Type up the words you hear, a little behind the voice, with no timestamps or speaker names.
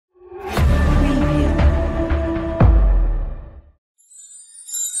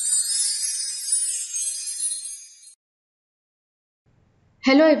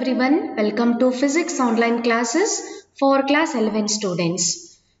Hello everyone, welcome to Physics online classes for class 11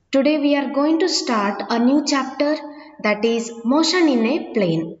 students. Today we are going to start a new chapter, that is motion in a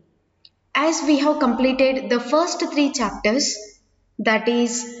plane. As we have completed the first three chapters, that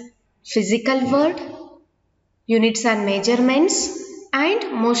is physical world, units and measurements,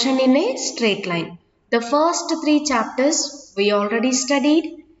 and motion in a straight line. The first three chapters we already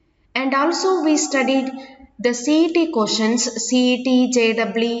studied, and also we studied the CET questions, CET,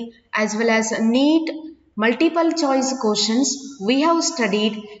 JEE as well as NEET multiple choice questions. We have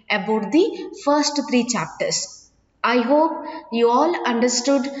studied about the first three chapters. I hope you all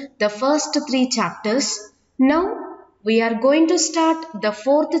understood the first three chapters. Now we are going to start the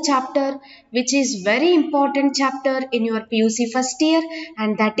fourth chapter, which is very important chapter in your PUC first year,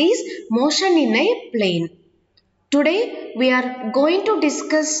 and that is motion in a plane. Today we are going to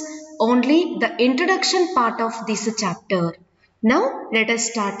discuss only the introduction part of this chapter. Now let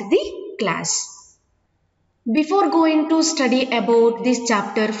us start the class. Before going to study about this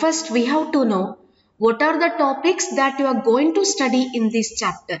chapter, first we have to know what are the topics that you are going to study in this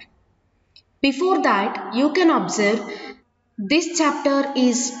chapter. Before that, you can observe this chapter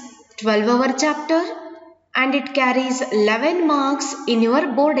is 12-hour chapter and it carries 11 marks in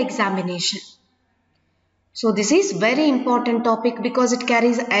your board examination. So this is very important topic because it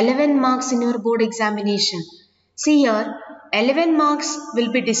carries 11 marks in your board examination. See here, 11 marks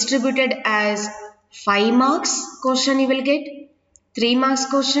will be distributed as 5 marks question you will get, 3 marks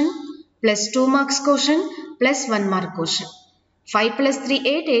question, plus 2 marks question, plus 1 mark question. 5 plus 3,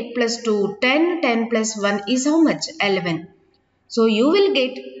 8, 8 plus 2, 10, 10 plus 1 is how much? 11. So you will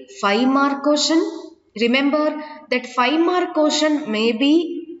get 5 mark question. Remember that 5 mark question may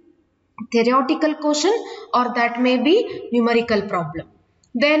be theoretical question or that may be numerical problem.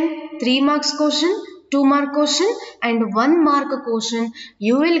 Then 3 marks question, 2 mark question and 1 mark question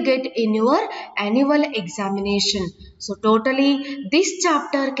you will get in your annual examination. So totally this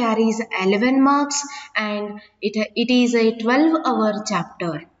chapter carries 11 marks and it is a 12-hour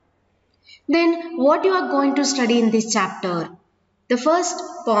chapter. Then what you are going to study in this chapter? The first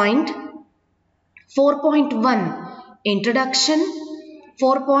point, 4.1 Introduction,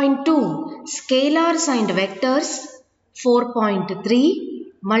 4.2 Scalars and Vectors, 4.3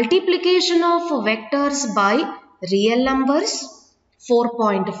 Multiplication of Vectors by Real Numbers,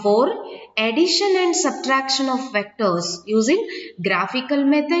 4.4 Addition and Subtraction of Vectors using Graphical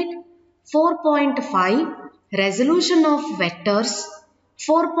Method, 4.5 Resolution of Vectors,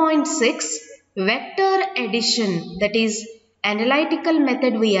 4.6 Vector Addition, that is analytical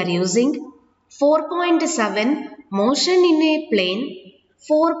method we are using, 4.7 Motion in a plane,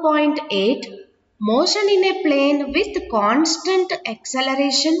 4.8 Motion in a plane with constant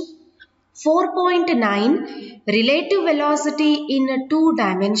acceleration, 4.9 Relative velocity in 2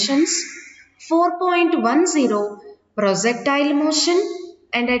 dimensions, 4.10 Projectile motion,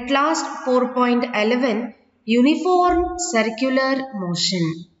 and at last 4.11 Uniform circular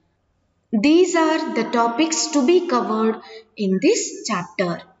motion. These are the topics to be covered in this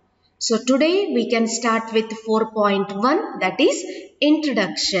chapter. So today we can start with 4.1, that is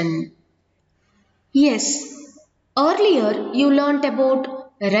Introduction. Yes, earlier you learnt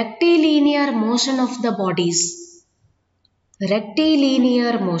about rectilinear motion of the bodies.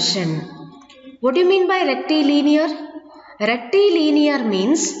 Rectilinear motion. What do you mean by rectilinear? Rectilinear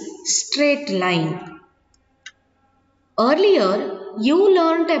means straight line. Earlier you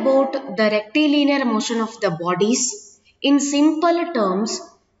learnt about the rectilinear motion of the bodies. In simple terms,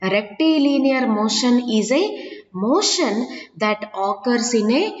 rectilinear motion is a motion that occurs in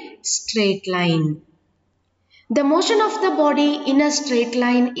a straight line. The motion of the body in a straight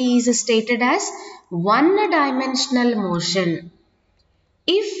line is stated as one-dimensional motion.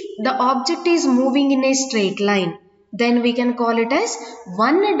 If the object is moving in a straight line, then we can call it as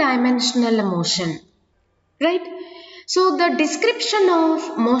one-dimensional motion. Right? So the description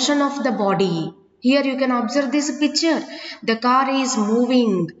of motion of the body, here you can observe this picture. The car is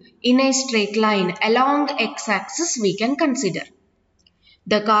moving in a straight line along x-axis we can consider.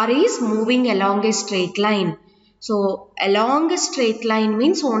 The car is moving along a straight line. So along a straight line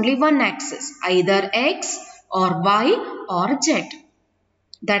means only one axis, either x or y or z.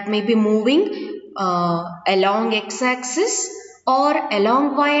 That may be moving along x-axis or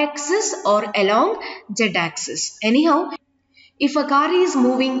along y-axis or along z-axis. Anyhow, if a car is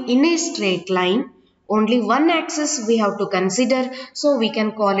moving in a straight line, only one axis we have to consider, so we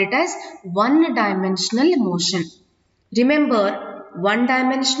can call it as one-dimensional motion. Remember,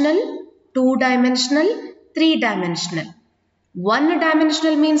 one-dimensional, two-dimensional, three-dimensional.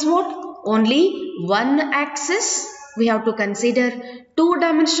 One-dimensional means what? Only one axis we have to consider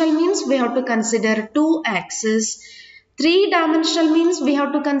two-dimensional means we have to consider two axes. Three-dimensional means we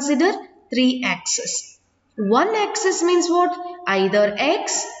have to consider three axes. One axis means what? Either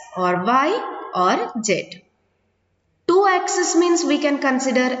x or y or z. Two axis means we can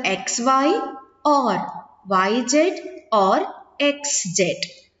consider xy or yz or xz.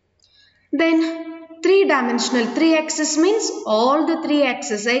 Then three-dimensional, three axis means all the three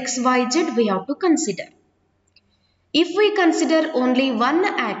axes x, y, z we have to consider. If we consider only one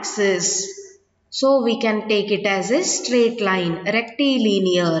axis, so we can take it as a straight line,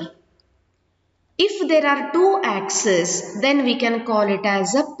 rectilinear. If there are two axes, then we can call it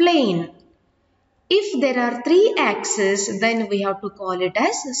as a plane. If there are three axes, then we have to call it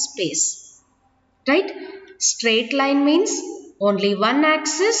as a space. Right? Straight line means only one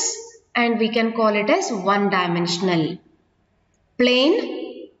axis and we can call it as one-dimensional.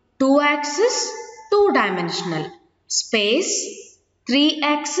 Plane, two axis, two-dimensional. Space, three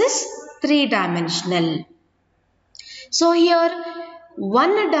axis, three-dimensional. So here,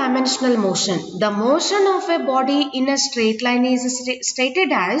 one-dimensional motion. The motion of a body in a straight line is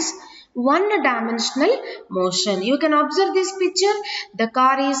stated as one-dimensional motion. You can observe this picture. The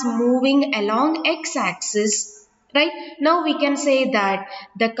car is moving along x-axis. Right? Now we can say that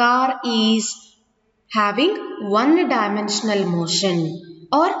the car is having one-dimensional motion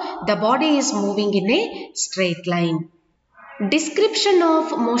or the body is moving in a straight line. Description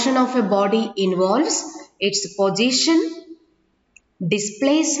of motion of a body involves its position,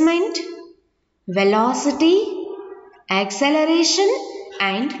 displacement, velocity, acceleration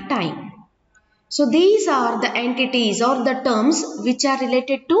and time. So these are the entities or the terms which are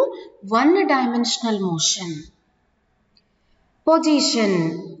related to one-dimensional motion.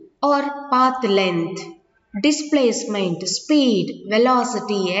 Position or path length, displacement, speed,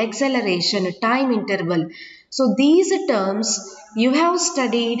 velocity, acceleration, time interval. So these terms you have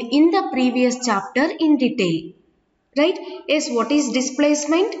studied in the previous chapter in detail. Right? Yes, what is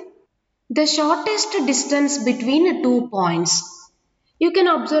displacement? The shortest distance between 2 points. You can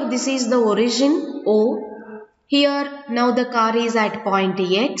observe this is the origin O. Here now the car is at point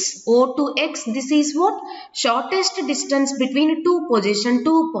X. O to X, this is what? Shortest distance between two position,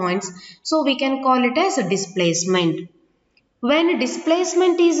 2 points. So we can call it as a displacement. When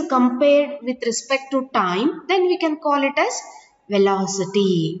displacement is compared with respect to time, then we can call it as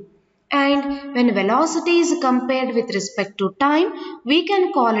velocity. And when velocity is compared with respect to time, we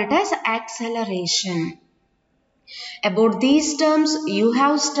can call it as acceleration. About these terms, you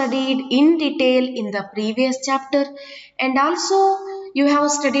have studied in detail in the previous chapter and also you have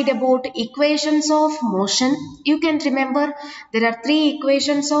studied about equations of motion. You can remember there are three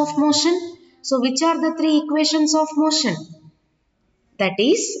equations of motion. So which are the three equations of motion? That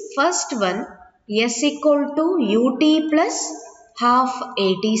is, first one, S equal to ut plus half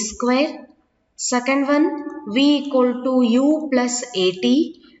at square. Second one, V equal to u plus at.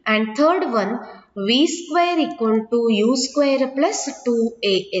 And third one, V square equal to u square plus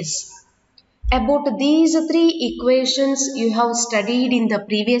 2as. About these three equations you have studied in the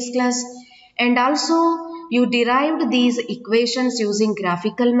previous class and also you derived these equations using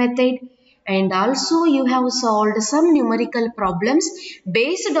graphical method and also you have solved some numerical problems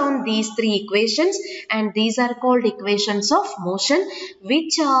based on these three equations and these are called equations of motion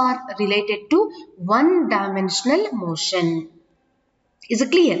which are related to one-dimensional motion. Is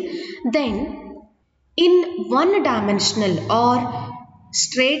it clear? Then in one-dimensional or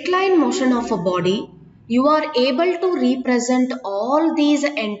straight line motion of a body, you are able to represent all these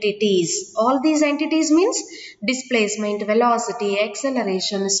entities. All these entities means displacement, velocity,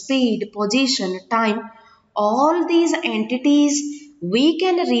 acceleration, speed, position, time. All these entities we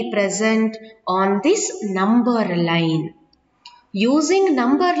can represent on this number line. Using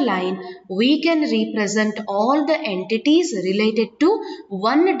number line, we can represent all the entities related to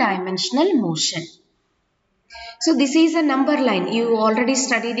one-dimensional motion. So this is a number line. You already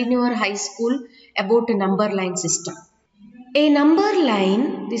studied in your high school about a number line system. A number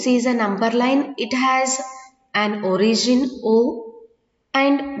line, this is a number line. It has an origin O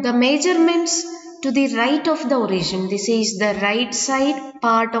and the measurements to the right of the origin. This is the right side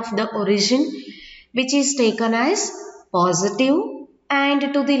part of the origin which is taken as positive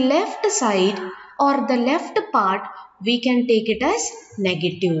and to the left side or the left part we can take it as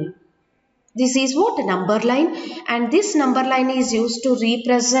negative. This is what number line and this number line is used to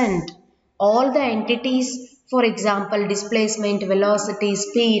represent all the entities. For example, displacement, velocity,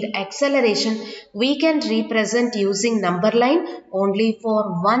 speed, acceleration we can represent using number line only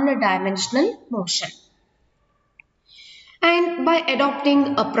for one-dimensional motion. And by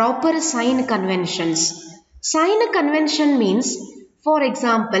adopting a proper sign conventions, Sign convention means, for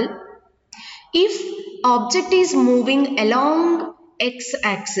example, if object is moving along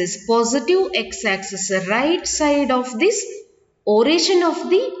x-axis, positive x-axis, right side of this origin of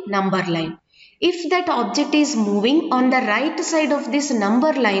the number line. If that object is moving on the right side of this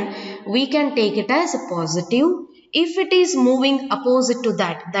number line, we can take it as positive. If it is moving opposite to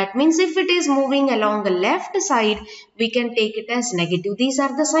that, that means if it is moving along the left side, we can take it as negative. These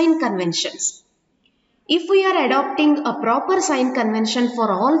are the sign conventions. If we are adopting a proper sign convention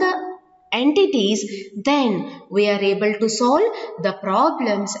for all the entities, then we are able to solve the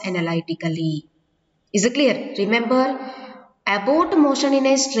problems analytically. Is it clear? Remember, about motion in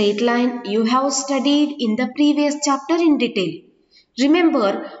a straight line, you have studied in the previous chapter in detail.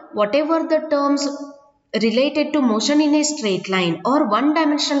 Remember, whatever the terms related to motion in a straight line or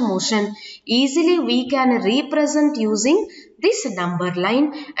one-dimensional motion, easily we can represent using this number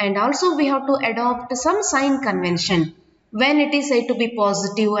line, and also we have to adopt some sign convention when it is said to be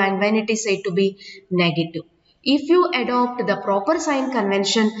positive and when it is said to be negative. If you adopt the proper sign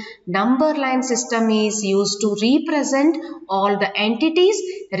convention, number line system is used to represent all the entities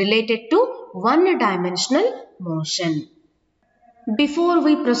related to one-dimensional motion. Before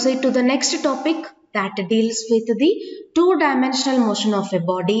we proceed to the next topic that deals with the two-dimensional motion of a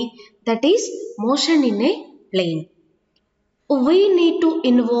body, that is motion in a plane, we need to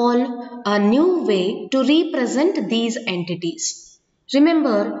involve a new way to represent these entities.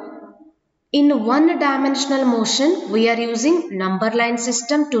 Remember, in one-dimensional motion, we are using number line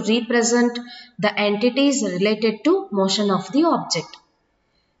system to represent the entities related to motion of the object.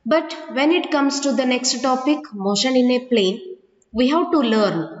 But when it comes to the next topic, motion in a plane, we have to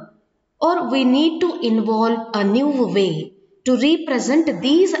learn or we need to involve a new way to represent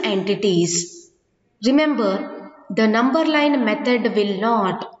these entities. Remember, the number line method will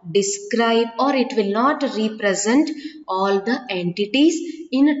not describe or it will not represent all the entities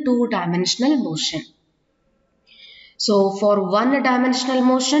in two-dimensional motion. So for one-dimensional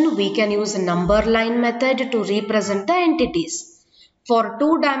motion, we can use a number line method to represent the entities. For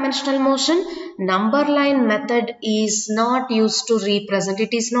two-dimensional motion, number line method is not used to represent.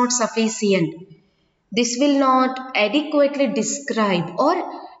 It is not sufficient. This will not adequately describe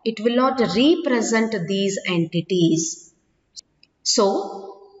or it will not represent these entities.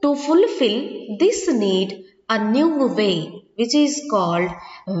 So, to fulfill this need, a new way which is called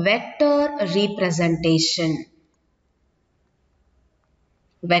vector representation.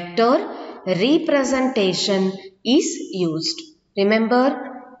 Vector representation is used.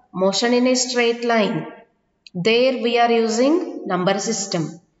 Remember, motion in a straight line. There we are using number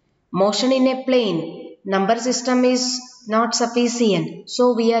system. Motion in a plane, number system is not sufficient.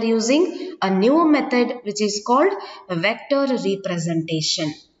 So we are using a new method which is called vector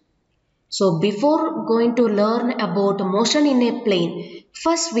representation. So before going to learn about motion in a plane,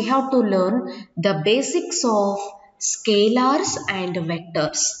 first we have to learn the basics of scalars and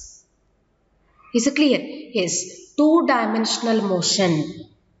vectors. Is it clear? Yes, two-dimensional motion.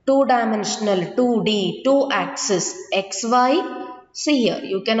 Two-dimensional, 2D, two-axis, XY. See here,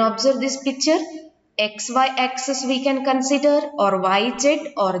 you can observe this picture. XY axis we can consider or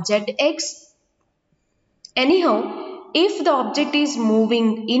YZ or ZX. Anyhow, if the object is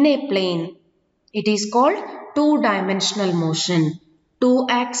moving in a plane, it is called two-dimensional motion.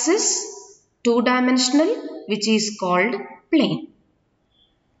 Two-axis, two-dimensional, which is called plane.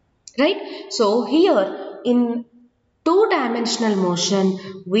 Right? So here in two-dimensional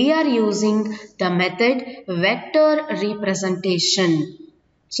motion, we are using the method vector representation.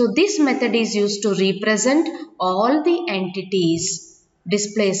 So this method is used to represent all the entities,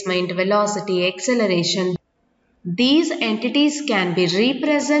 displacement, velocity, acceleration. These entities can be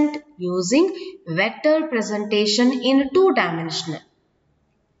represented using vector presentation in two-dimensional.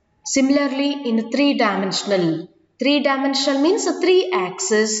 Similarly, in three-dimensional means three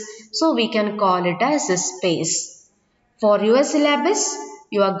axis, so we can call it as a space. For your syllabus,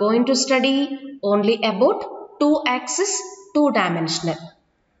 you are going to study only about two axis, two-dimensional.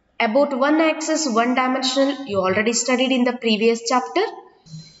 About one axis, one-dimensional, you already studied in the previous chapter.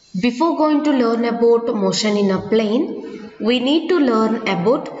 Before going to learn about motion in a plane, we need to learn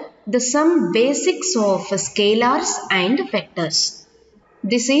about some basics of scalars and vectors.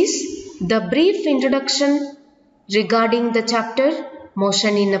 This is the brief introduction regarding the chapter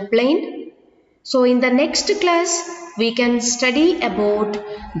motion in a plane. So in the next class, we can study about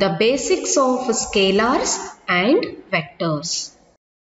the basics of scalars and vectors.